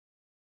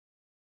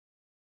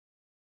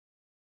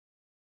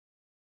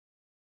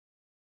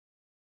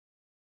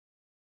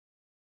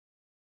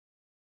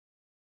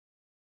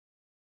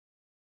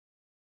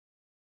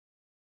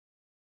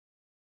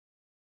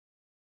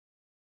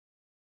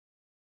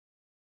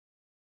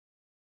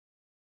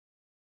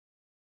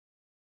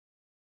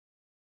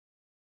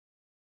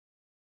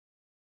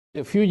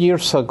A few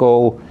years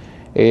ago,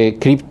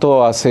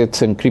 crypto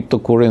assets and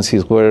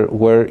cryptocurrencies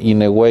were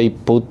in a way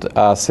put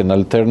as an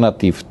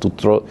alternative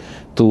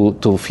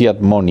to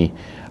fiat money.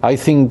 I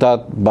think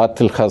that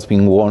battle has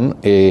been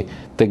won.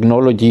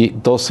 Technology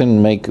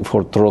doesn't make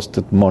for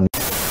trusted money.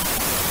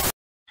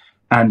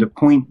 And a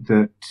point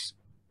that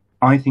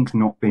I think is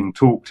not being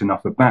talked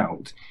enough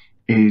about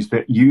is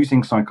that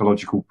using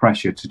psychological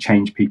pressure to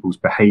change people's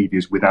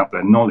behaviours without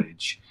their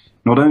knowledge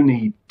not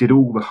only did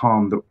all the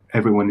harm that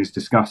everyone is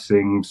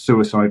discussing,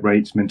 suicide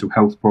rates, mental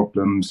health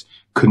problems,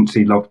 couldn't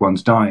see loved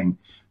ones dying,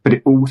 but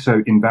it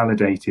also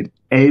invalidated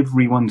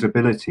everyone's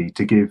ability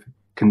to give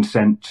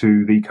consent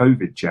to the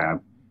COVID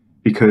jab.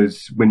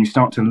 Because when you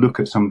start to look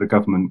at some of the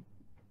government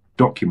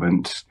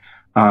documents,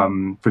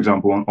 for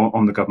example,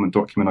 on the government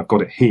document, I've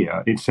got it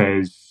here, it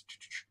says,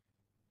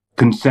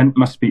 consent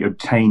must be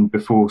obtained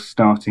before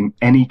starting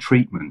any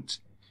treatment.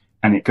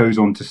 And it goes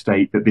on to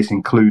state that this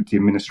includes the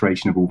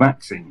administration of all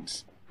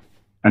vaccines.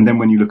 And then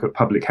when you look at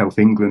Public Health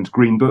England's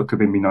Green Book of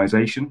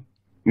Immunisation,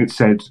 it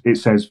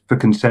says for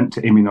consent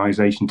to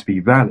immunisation to be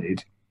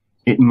valid,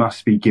 it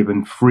must be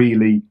given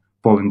freely,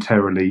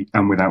 voluntarily,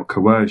 and without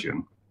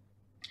coercion.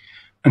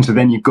 And so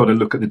then you've got to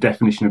look at the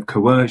definition of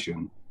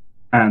coercion.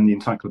 And the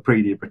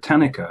Encyclopaedia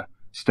Britannica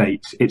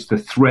states it's the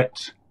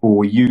threat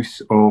or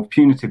use of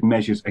punitive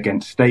measures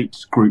against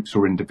states, groups,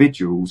 or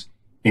individuals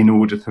in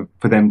order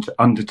for them to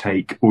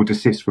undertake or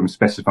desist from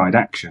specified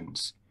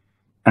actions.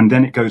 And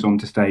then it goes on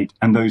to state,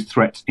 and those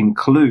threats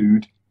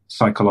include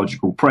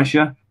psychological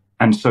pressure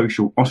and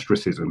social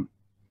ostracism.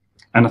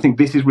 And I think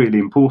this is really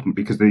important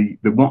because the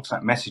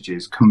WhatsApp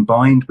messages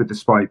combined with the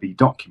SPY-B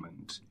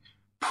document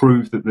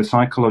prove that the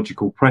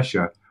psychological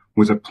pressure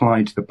was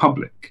applied to the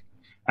public.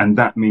 And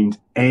that means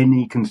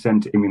any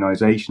consent to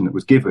immunisation that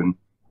was given,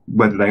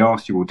 whether they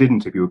asked you or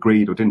didn't, if you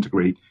agreed or didn't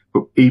agree,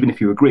 but even if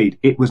you agreed,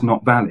 it was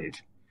not valid.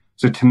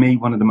 So to me,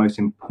 one of the most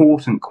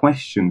important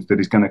questions that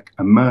is going to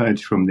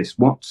emerge from this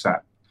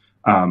WhatsApp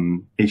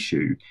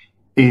issue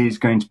is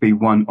going to be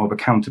one of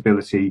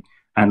accountability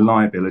and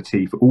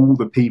liability for all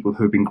the people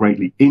who have been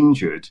greatly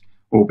injured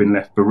or been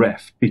left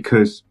bereft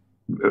because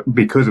of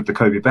the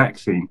COVID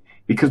vaccine,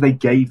 because they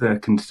gave their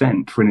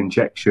consent for an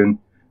injection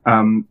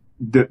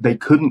that they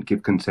couldn't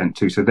give consent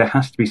to. So there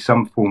has to be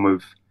some form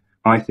of,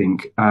 I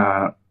think,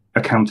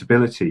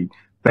 accountability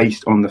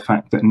based on the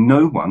fact that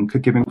no one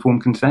could give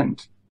informed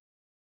consent.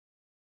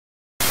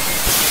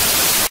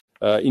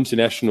 At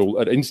international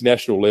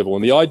level.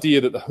 And the idea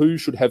that the WHO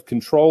should have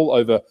control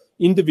over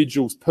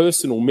individuals'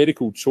 personal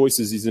medical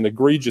choices is an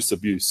egregious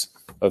abuse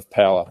of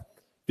power.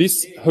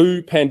 This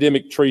WHO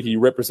pandemic treaty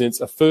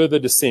represents a further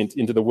descent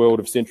into the world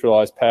of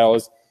centralised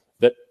powers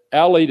that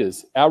our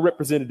leaders, our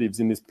representatives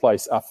in this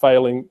place are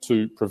failing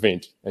to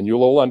prevent. And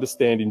you'll all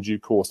understand in due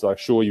course, I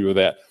assure you of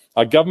that.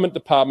 Our government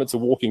departments are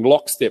walking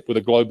lockstep with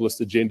a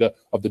globalist agenda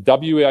of the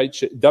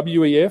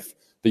WEF,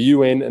 the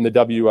UN and the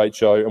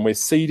WHO, and we're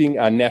ceding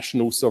our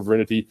national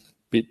sovereignty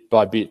bit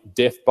by bit,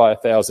 death by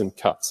 1,000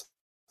 cuts.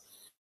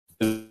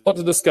 There's a lot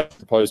to discuss the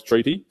proposed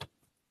treaty,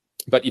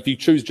 but if you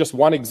choose just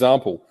one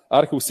example,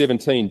 Article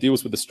 17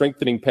 deals with the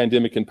strengthening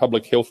pandemic and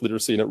public health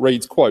literacy, and it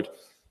reads, quote,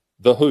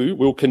 the WHO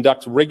will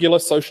conduct regular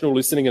social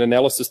listening and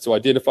analysis to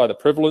identify the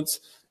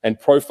prevalence and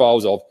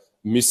profiles of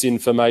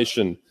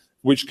misinformation,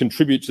 which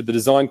contribute to the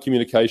design,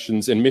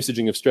 communications and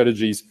messaging of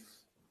strategies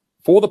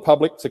for the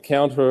public to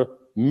counter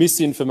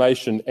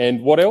misinformation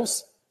and what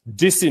else?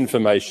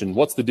 Disinformation.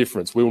 What's the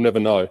difference? We'll never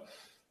know.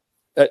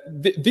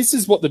 This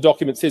is what the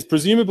document says.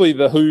 Presumably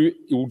the WHO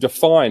will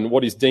define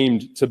what is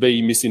deemed to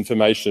be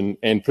misinformation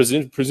and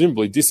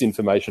presumably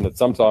disinformation at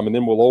some time, and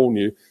then we'll all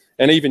know,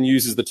 and even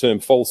uses the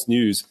term false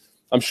news.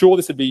 I'm sure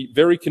this would be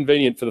very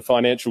convenient for the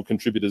financial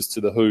contributors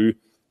to the WHO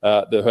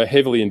that are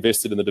heavily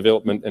invested in the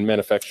development and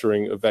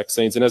manufacturing of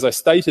vaccines. And as I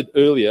stated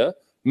earlier,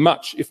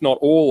 much, if not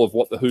all, of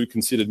what the WHO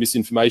considered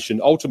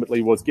misinformation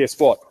ultimately was, guess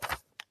what?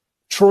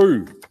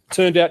 True.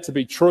 Turned out to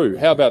be true.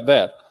 How about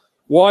that?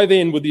 Why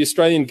then would the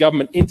Australian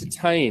government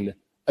entertain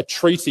a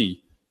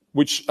treaty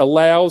which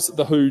allows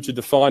the WHO to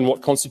define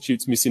what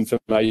constitutes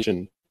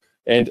misinformation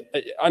and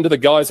under the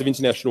guise of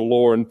international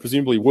law and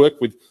presumably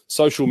work with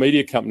social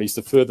media companies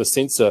to further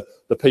censor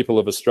the people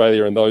of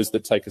Australia and those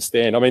that take a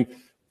stand? I mean,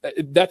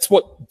 that's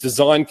what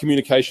design,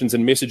 communications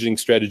and messaging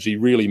strategy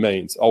really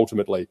means,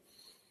 ultimately.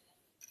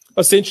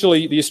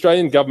 Essentially, the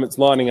Australian government's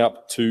lining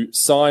up to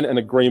sign an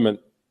agreement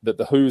that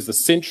the WHO is the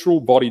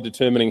central body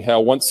determining how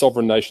once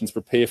sovereign nations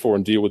prepare for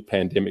and deal with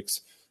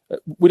pandemics.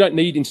 We don't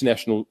need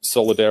international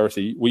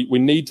solidarity. We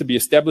need to be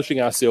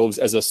establishing ourselves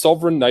as a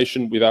sovereign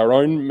nation with our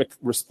own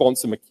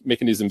response and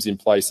mechanisms in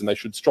place, and they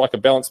should strike a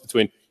balance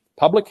between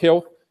public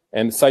health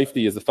and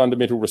safety as a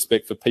fundamental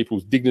respect for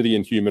people's dignity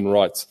and human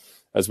rights,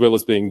 as well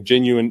as being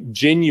genuine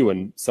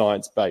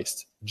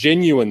science-based,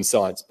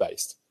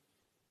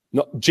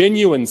 not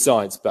genuine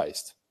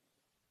science-based.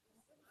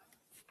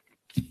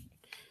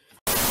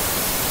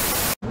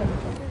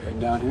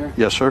 Down here?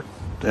 Yes, sir.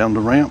 Down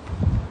the ramp.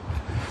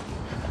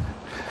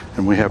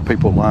 And we have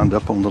people lined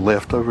up on the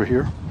left over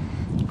here.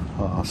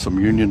 Some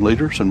union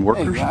leaders and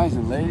workers. Hey, guys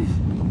and ladies.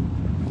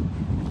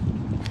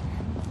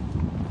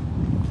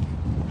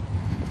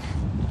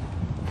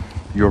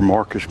 Your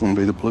mark is going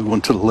to be the blue one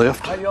to the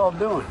left. How y'all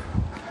doing?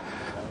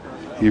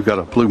 You've got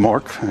a blue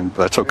mark, and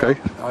that's okay.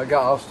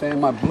 I'll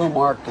stand my blue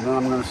mark, and then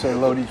I'm going to say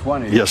load each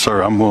one of you. Yes,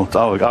 sir.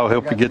 I'll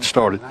help you get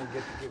started.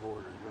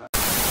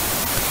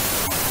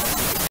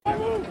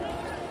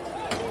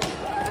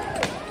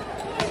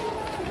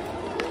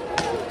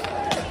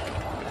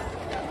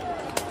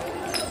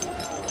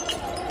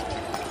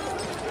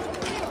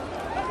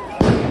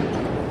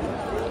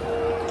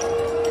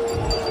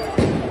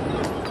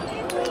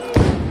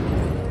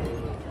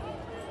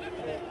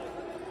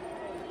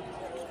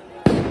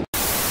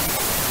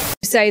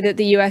 Say that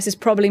the US is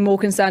probably more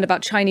concerned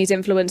about Chinese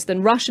influence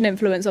than Russian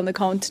influence on the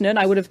continent.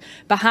 I would have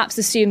perhaps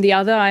assumed the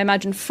other. I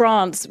imagine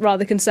France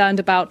rather concerned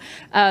about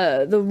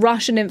the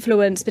Russian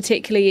influence,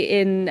 particularly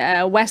in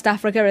West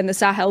Africa and the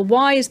Sahel.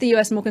 Why is the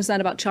US more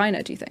concerned about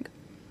China, do you think?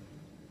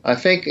 I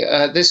think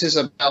this is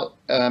about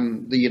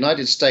the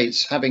United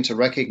States having to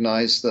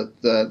recognize that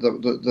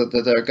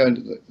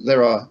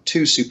there are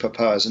two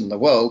superpowers in the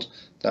world.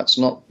 That's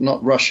not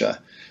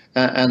Russia,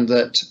 and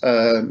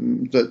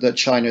that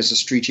China is a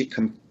strategic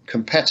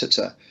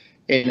competitor.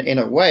 In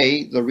a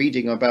way, the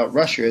reading about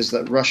Russia is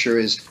that Russia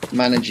is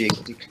managing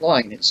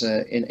decline. It's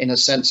in a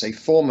sense a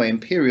former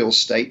imperial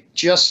state,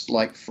 just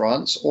like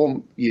France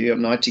or the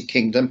United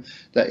Kingdom,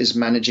 that is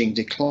managing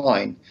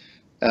decline.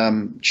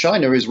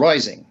 China is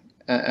rising,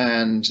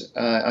 and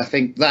I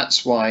think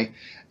that's why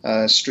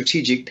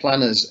strategic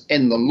planners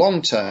in the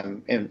long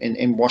term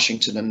in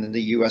Washington and in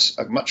the US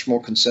are much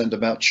more concerned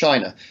about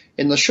China.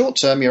 In the short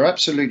term, you're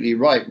absolutely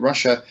right.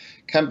 Russia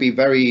can be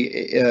very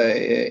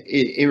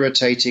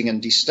irritating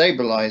and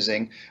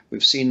destabilizing.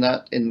 We've seen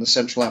that in the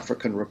Central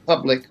African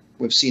Republic.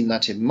 We've seen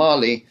that in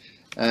Mali.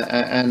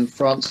 And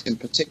France in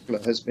particular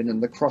has been in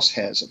the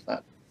crosshairs of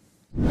that.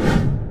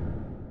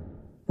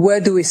 Where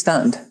do we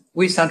stand?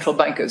 We central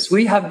bankers,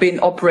 we have been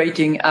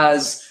operating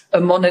as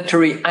a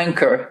monetary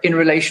anchor in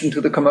relation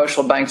to the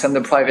commercial banks and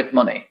the private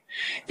money.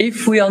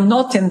 If we are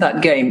not in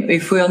that game,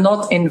 if we are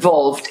not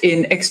involved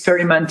in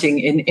experimenting,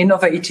 in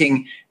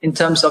innovating in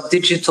terms of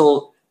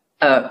digital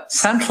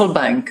central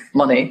bank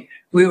money,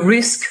 we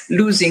risk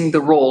losing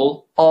the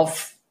role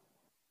of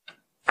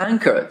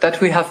anchor that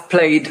we have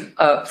played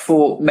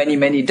for many,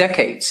 many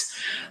decades.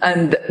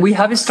 And we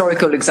have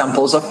historical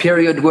examples of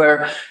period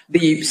where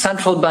the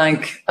central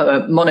bank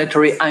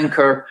monetary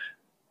anchor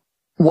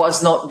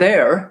was not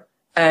there,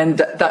 and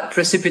that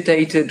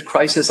precipitated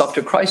crisis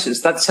after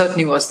crisis. That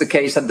certainly was the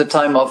case at the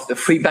time of the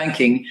free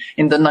banking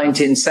in the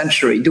 19th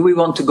century. Do we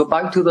want to go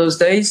back to those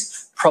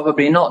days?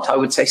 Probably not. I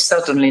would say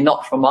certainly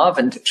not from our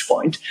vantage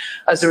point,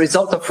 as a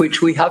result of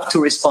which we have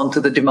to respond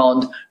to the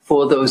demand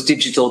for those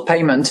digital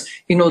payments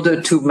in order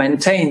to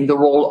maintain the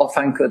role of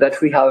anchor that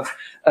we have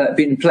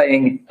been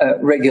playing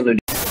regularly.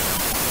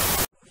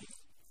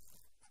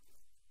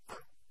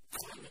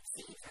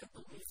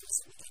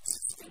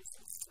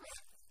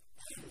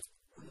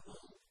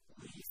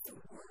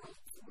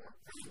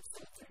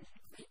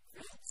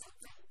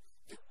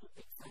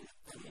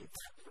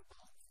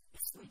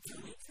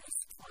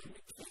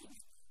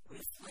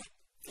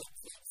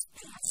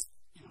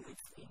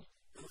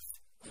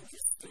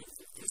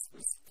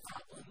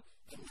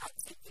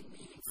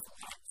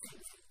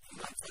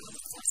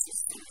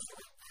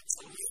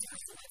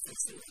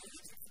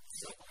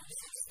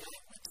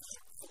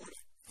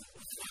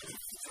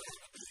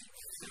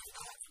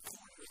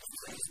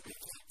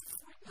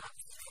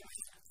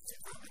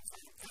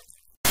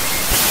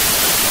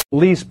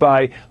 Released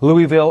by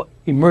Louisville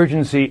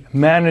Emergency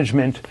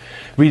Management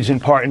reads in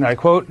part, and I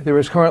quote, "There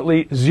is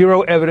currently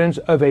zero evidence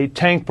of a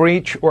tank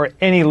breach or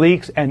any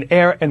leaks, and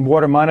air and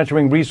water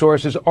monitoring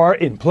resources are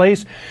in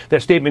place."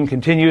 That statement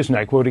continues, and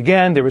I quote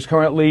again, "There is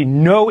currently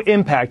no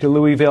impact to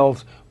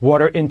Louisville's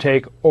water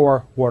intake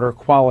or water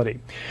quality."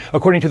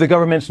 According to the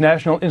government's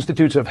National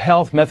Institutes of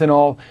Health,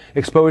 methanol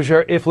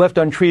exposure, if left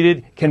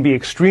untreated, can be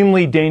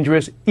extremely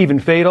dangerous, even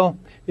fatal.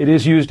 It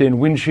is used in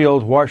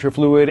windshield washer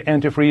fluid,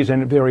 antifreeze,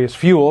 and various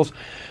fuels.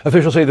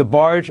 Officials say the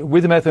barge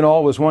with the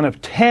methanol was one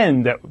of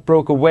 10 that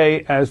broke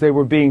away as they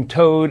were being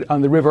towed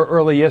on the river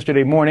early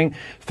yesterday morning.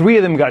 3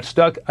 of them got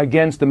stuck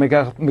against the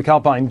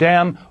McAlpine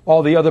Dam.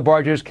 All the other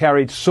barges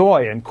carried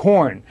soy and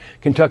corn.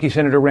 Kentucky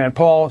Senator Rand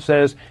Paul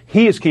says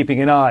he is keeping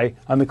an eye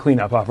on the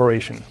cleanup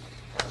operation.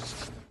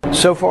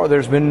 So far,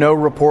 there's been no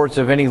reports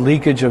of any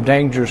leakage of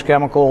dangerous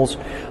chemicals.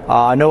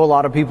 I know a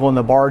lot of people in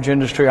the barge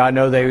industry. I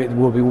know they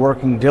will be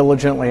working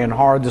diligently and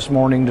hard this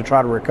morning to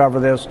try to recover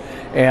this,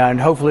 and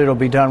hopefully it'll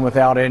be done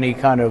without any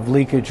kind of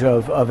leakage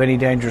of any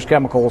dangerous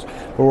chemicals,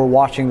 but we're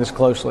watching this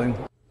closely.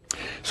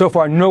 So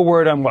far, no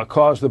word on what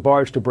caused the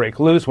barge to break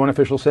loose. One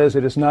official says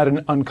it is not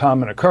an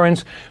uncommon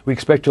occurrence. We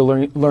expect to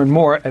learn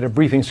more at a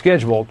briefing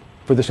scheduled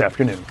for this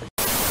afternoon.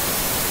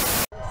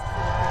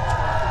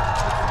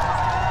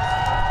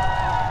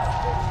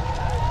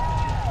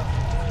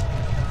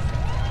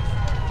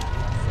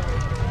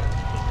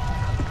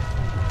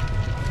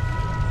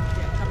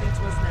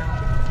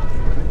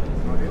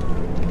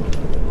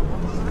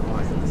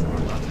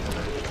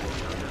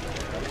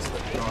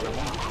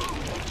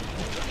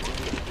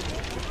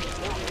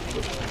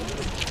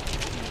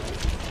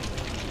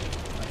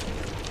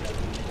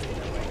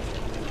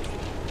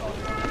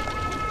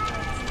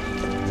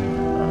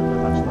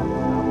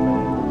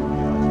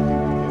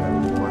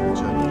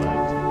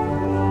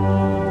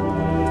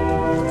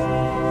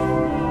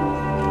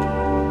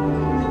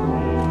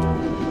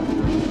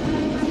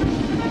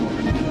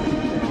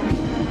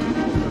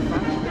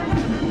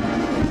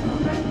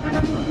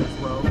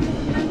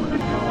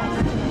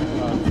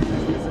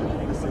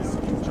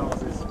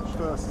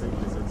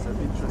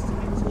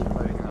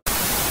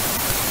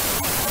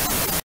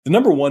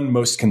 number one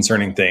most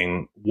concerning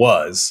thing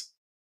was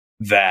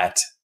that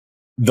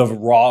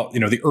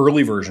the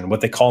early version,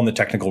 what they call in the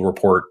technical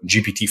report,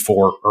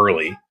 GPT-4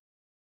 early,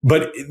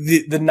 but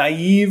the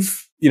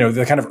naive,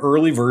 the kind of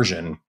early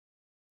version,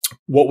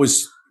 what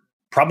was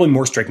probably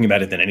more striking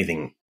about it than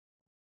anything,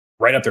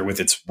 right up there with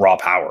its raw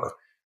power,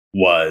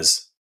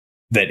 was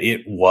that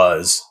it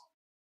was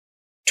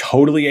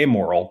totally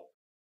amoral,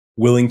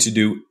 willing to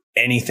do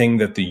anything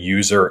that the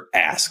user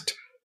asked,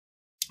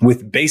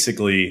 with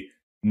basically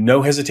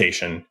no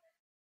hesitation,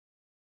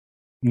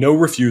 no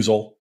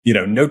refusal,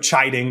 no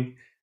chiding.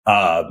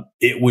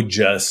 It would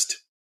just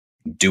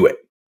do it.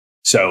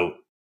 So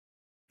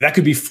that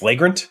could be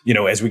flagrant,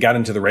 as we got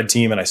into the red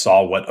team and I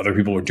saw what other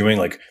people were doing,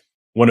 like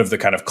one of the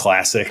kind of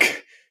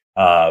classic,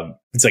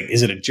 it's like,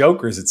 is it a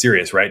joke or is it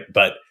serious, right?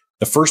 But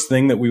the first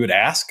thing that we would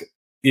ask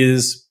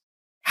is,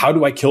 how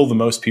do I kill the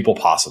most people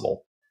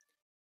possible?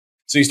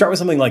 So you start with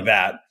something like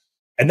that.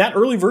 And that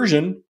early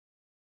version,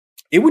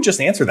 it would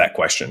just answer that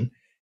question.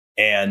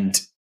 And,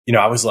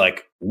 I was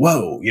like,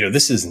 whoa,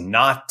 this is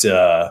not,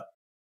 I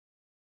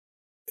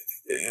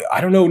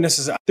don't know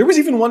necessarily. There was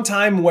even one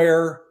time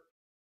where,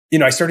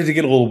 I started to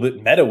get a little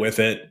bit meta with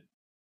it.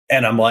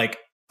 And I'm like,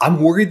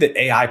 I'm worried that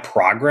AI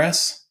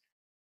progress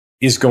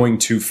is going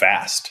too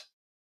fast.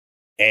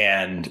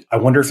 And I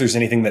wonder if there's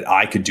anything that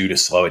I could do to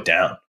slow it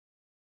down.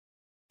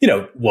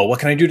 Well,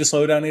 what can I do to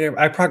slow down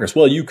AI progress?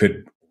 Well, you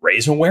could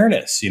raise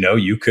awareness.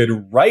 You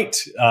could write,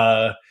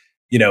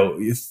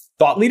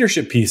 thought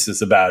leadership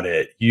pieces about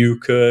it. You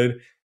could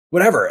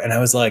whatever. And I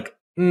was like,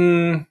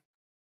 none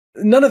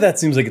of that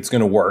seems like it's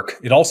going to work.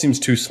 It all seems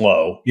too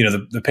slow.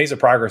 The pace of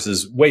progress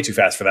is way too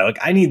fast for that. Like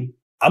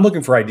I'm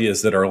looking for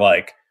ideas that are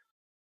like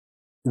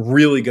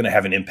really going to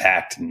have an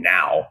impact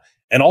now.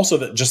 And also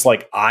that just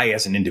like I,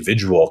 as an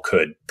individual,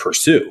 could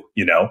pursue,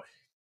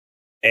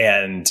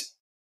 and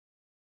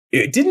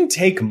it didn't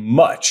take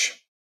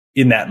much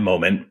in that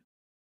moment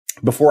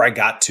before I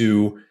got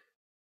to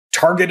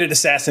targeted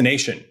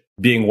assassination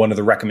being one of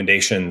the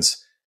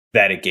recommendations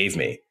that it gave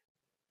me.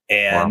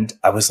 And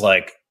I was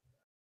like,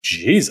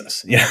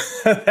 Jesus,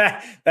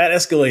 that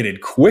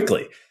escalated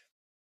quickly.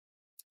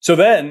 So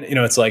then,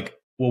 it's like,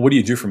 well, what do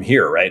you do from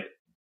here, right?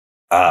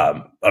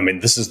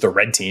 This is the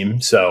red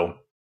team. So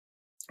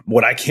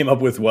what I came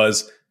up with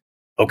was,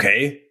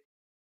 okay,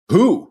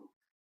 who?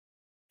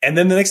 And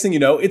then the next thing you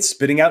know, it's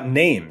spitting out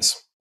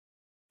names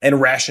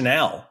and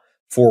rationale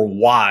for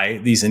why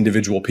these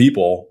individual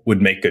people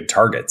would make good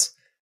targets.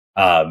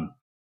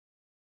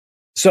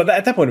 So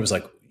at that point, it was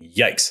like,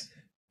 yikes,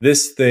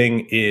 this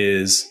thing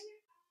is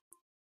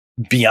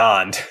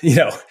beyond,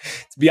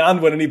 it's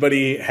beyond what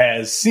anybody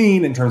has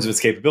seen in terms of its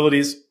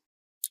capabilities.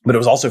 But it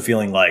was also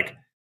feeling like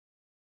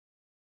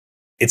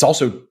it's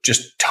also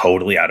just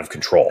totally out of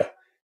control.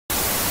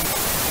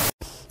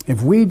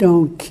 If we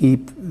don't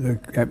keep the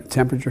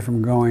temperature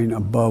from going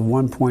above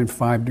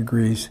 1.5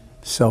 degrees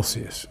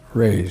Celsius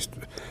raised,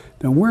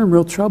 then we're in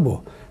real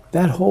trouble.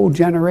 That whole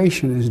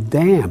generation is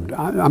damned.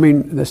 I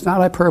mean, that's not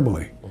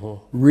hyperbole.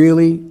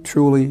 Really,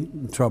 truly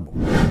in trouble.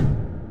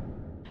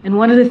 And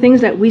one of the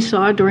things that we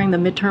saw during the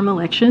midterm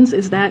elections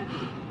is that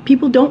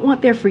people don't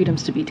want their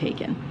freedoms to be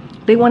taken.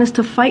 They want us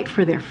to fight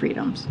for their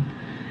freedoms.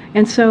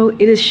 And so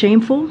it is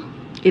shameful,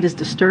 it is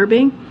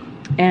disturbing,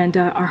 and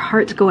our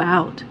hearts go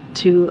out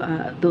to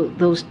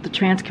the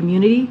trans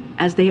community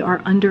as they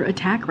are under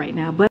attack right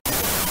now. But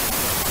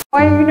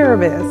why are you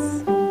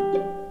nervous?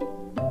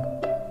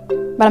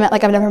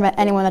 But I've never met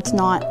anyone that's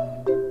not.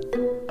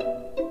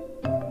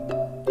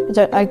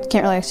 I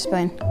can't really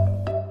explain.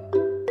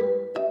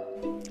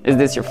 Is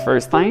this your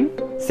first time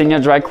seeing a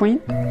drag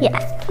queen?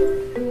 Yes.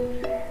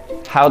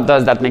 How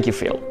does that make you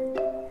feel?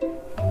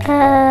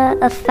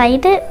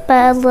 Excited,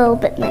 but a little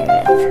bit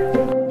nervous.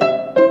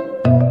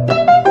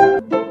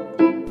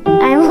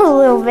 I'm a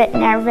little bit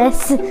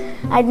nervous.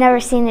 I've never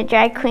seen a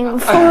drag queen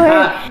before.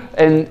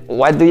 And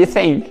what do you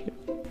think?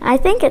 I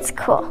think it's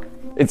cool.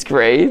 It's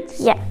great?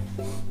 Yeah.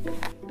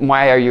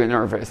 Why are you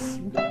nervous?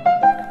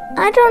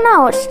 I don't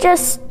know, it's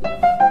just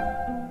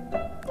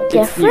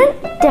different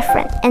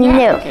and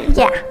new. Okay.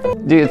 Yeah.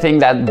 Do you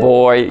think that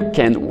boy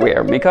can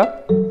wear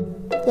makeup?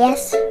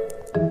 Yes.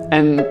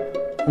 And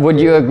would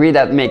you agree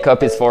that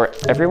makeup is for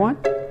everyone?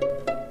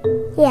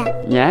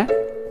 Yeah. Yeah?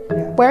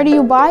 Where do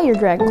you buy your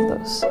drag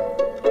clothes?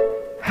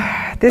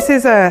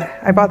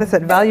 I bought this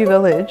at Value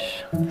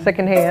Village,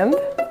 secondhand.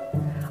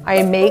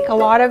 I make a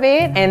lot of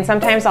it, and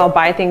sometimes I'll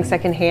buy things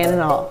secondhand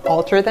and I'll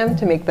alter them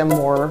to make them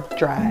more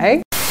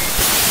drag.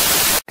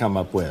 Come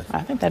up with.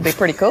 I think that'd be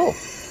pretty cool.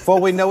 Before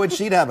we know it,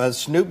 she'd have a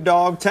Snoop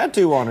Dogg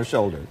tattoo on her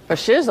shoulder. For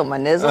shizzle, my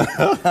nizzle.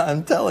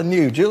 I'm telling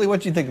you. Julie, what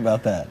do you think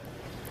about that?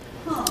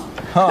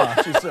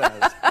 Huh, she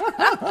says.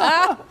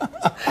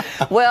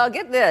 Well,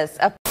 get this.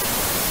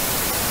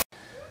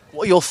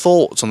 What are your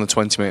thoughts on the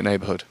 20-minute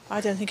neighbourhood? I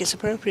don't think it's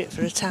appropriate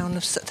for a town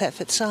of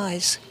Thetford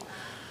size.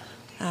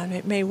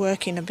 It may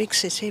work in a big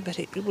city, but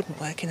it wouldn't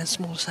work in a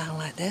small town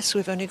like this.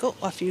 We've only got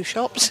a few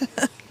shops.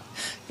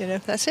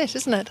 That's it,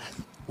 isn't it?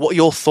 What are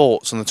your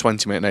thoughts on the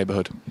 20-minute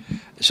neighbourhood?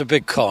 It's a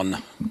big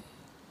con.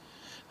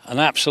 an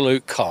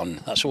absolute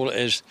con. That's all it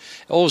is.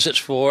 All it's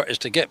for is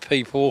to get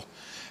people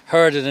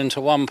herded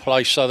into one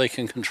place so they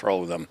can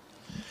control them.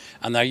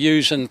 And they're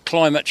using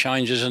climate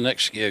change as an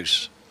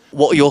excuse.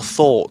 What are your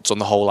thoughts on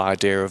the whole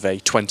idea of a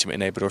 20-minute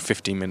neighbourhood or a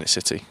 15-minute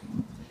city?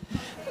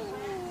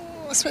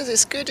 I suppose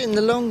it's good in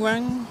the long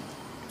run,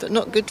 but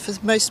not good for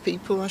most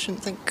people, I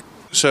shouldn't think.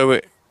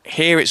 So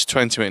here it's a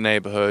 20-minute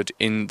neighbourhood.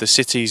 In the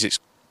cities it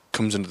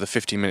comes under the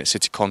 15-minute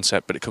city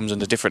concept, but it comes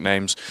under different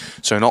names.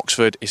 So in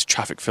Oxford it's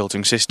traffic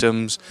filtering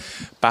systems,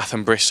 Bath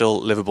and Bristol,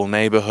 livable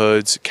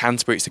neighbourhoods,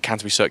 Canterbury it's the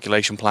Canterbury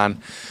circulation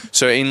plan.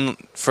 So in,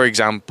 for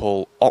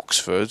example,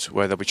 Oxford,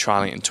 where they'll be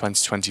trialling it in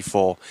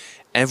 2024,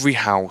 every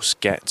house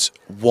gets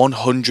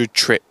 100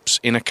 trips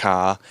in a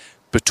car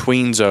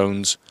between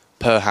zones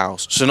per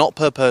house. So not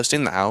per person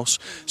in the house.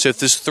 So if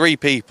there's 3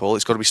 people,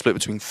 it's got to be split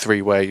between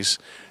 3 ways.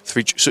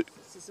 This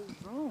is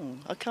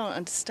wrong. I can't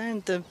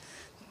understand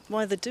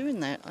why they're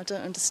doing that. I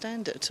don't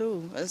understand it at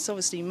all. It's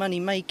obviously money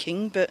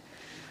making, but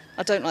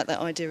I don't like that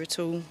idea at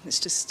all. It's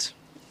just,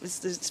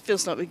 it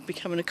feels like we're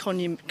becoming a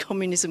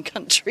communism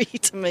country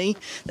to me.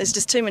 There's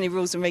just too many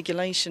rules and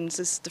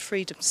regulations. The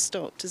freedom's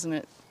stopped, isn't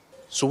it?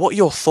 So what are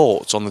your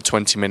thoughts on the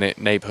 20-minute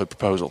neighbourhood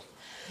proposal?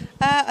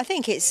 I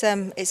think it's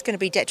going to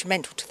be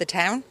detrimental to the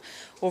town.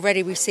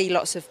 Already we see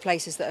lots of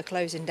places that are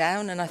closing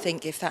down, and I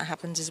think if that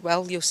happens as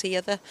well, you'll see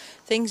other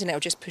things, and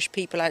it'll just push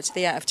people out to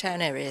the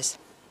out-of-town areas.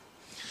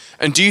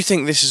 And do you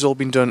think this has all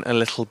been done a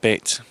little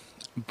bit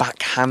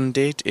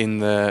backhanded in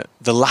the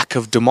lack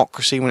of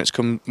democracy when it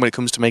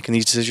comes to making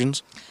these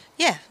decisions?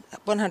 Yeah,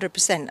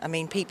 100%. I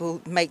mean,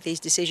 people make these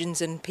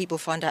decisions and people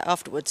find out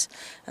afterwards,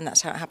 and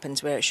that's how it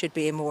happens, where it should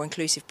be a more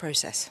inclusive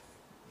process.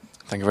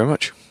 Thank you very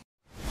much.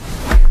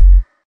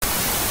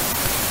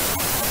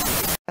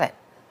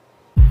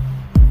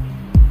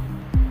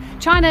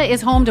 China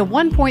is home to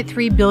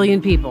 1.3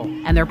 billion people,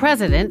 and their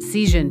president,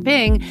 Xi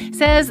Jinping,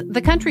 says the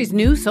country's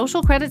new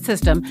social credit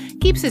system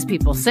keeps his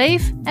people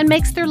safe and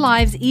makes their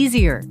lives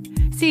easier.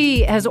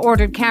 Xi has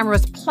ordered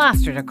cameras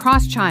plastered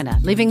across China,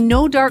 leaving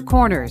no dark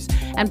corners,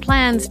 and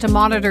plans to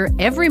monitor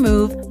every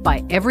move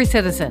by every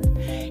citizen.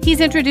 He's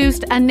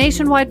introduced a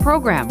nationwide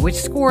program which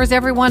scores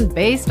everyone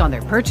based on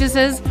their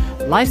purchases,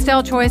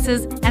 lifestyle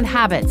choices, and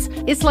habits.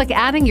 It's like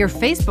adding your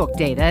Facebook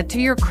data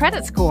to your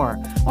credit score,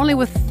 only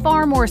with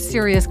far more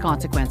serious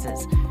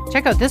consequences.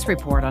 Check out this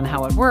report on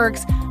how it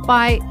works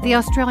by the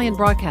Australian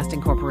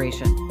Broadcasting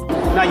Corporation.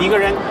 那一个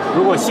人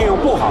如果信用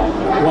不好，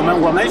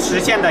我们实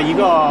现的一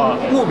个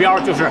目标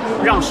就是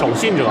让守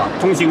信者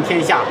通行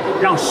天下，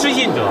让失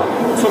信者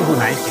寸步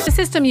难行。 The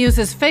system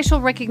uses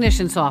facial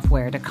recognition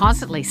software to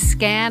constantly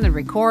scan and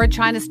record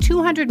China's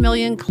 200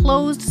 million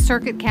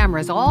closed-circuit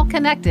cameras, all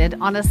connected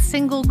on a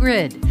single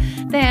grid.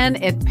 Then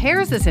it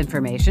pairs this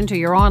information to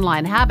your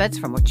online habits,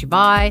 from what you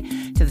buy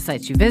to the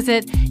sites you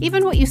visit,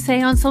 even what you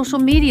say on social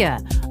media.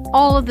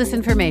 All of this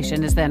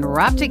information is then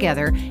wrapped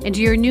together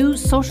into your new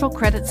social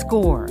credit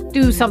score.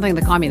 Do something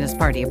the Communist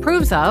Party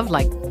approves of,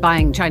 like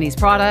buying Chinese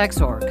products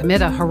or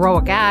commit a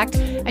heroic act,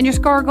 and your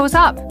score goes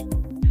up.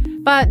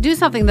 But do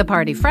something the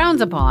party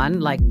frowns upon,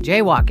 like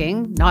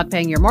jaywalking, not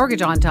paying your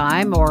mortgage on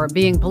time, or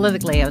being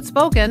politically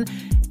outspoken,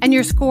 and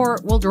your score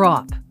will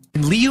drop.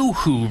 Leo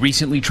Hu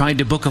recently tried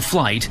to book a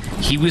flight.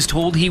 He was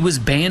told he was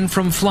banned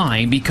from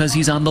flying because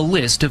he's on the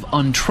list of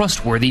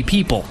untrustworthy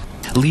people.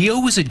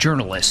 Leo is a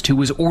journalist who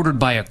was ordered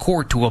by a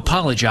court to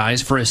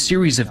apologize for a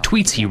series of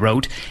tweets he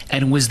wrote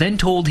and was then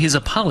told his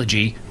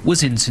apology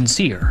was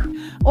insincere.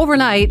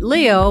 Overnight,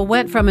 Leo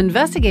went from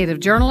investigative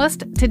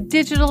journalist to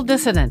digital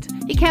dissident.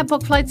 He can't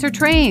book flights or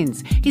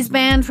trains. He's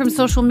banned from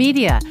social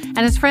media, and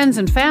his friends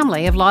and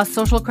family have lost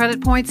social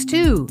credit points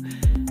too.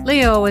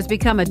 Leo has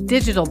become a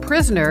digital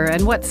prisoner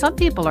and what some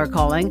people are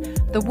calling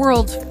the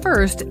world's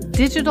first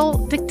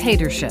digital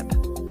dictatorship.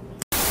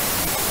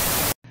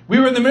 We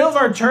were in the middle of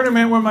our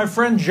tournament where my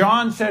friend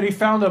John said he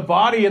found a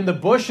body in the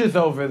bushes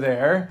over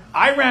there.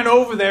 I ran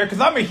over there because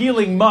I'm a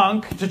healing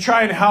monk to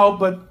try and help,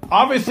 but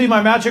obviously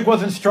my magic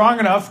wasn't strong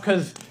enough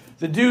because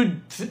the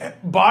dude's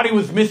body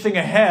was missing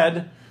a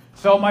head.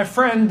 So my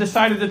friend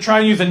decided to try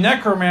and use a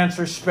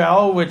necromancer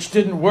spell, which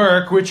didn't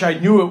work, which I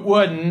knew it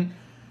wouldn't.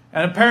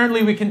 And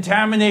apparently we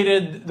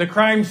contaminated the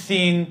crime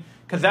scene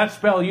because that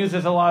spell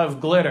uses a lot of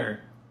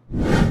glitter.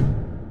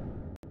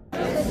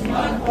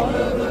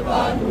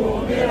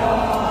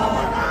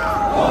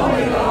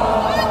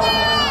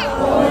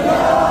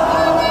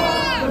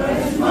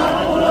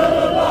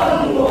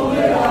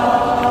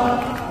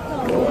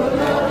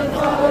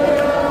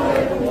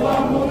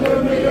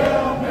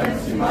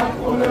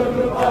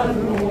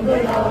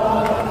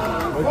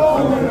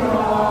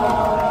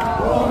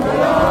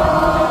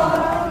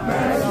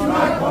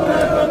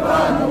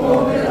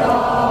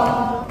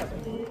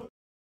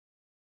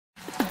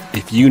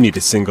 If you need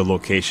a single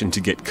location to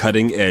get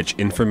cutting-edge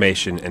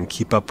information and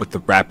keep up with the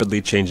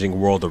rapidly changing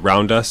world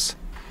around us,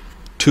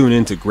 tune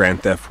into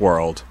Grand Theft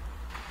World,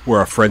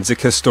 where a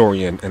forensic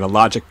historian and a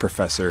logic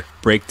professor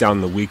break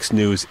down the week's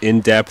news in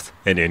depth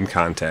and in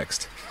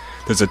context.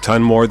 There's a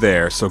ton more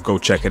there, so go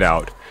check it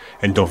out.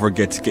 And don't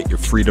forget to get your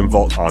Freedom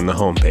Vault on the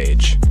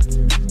homepage.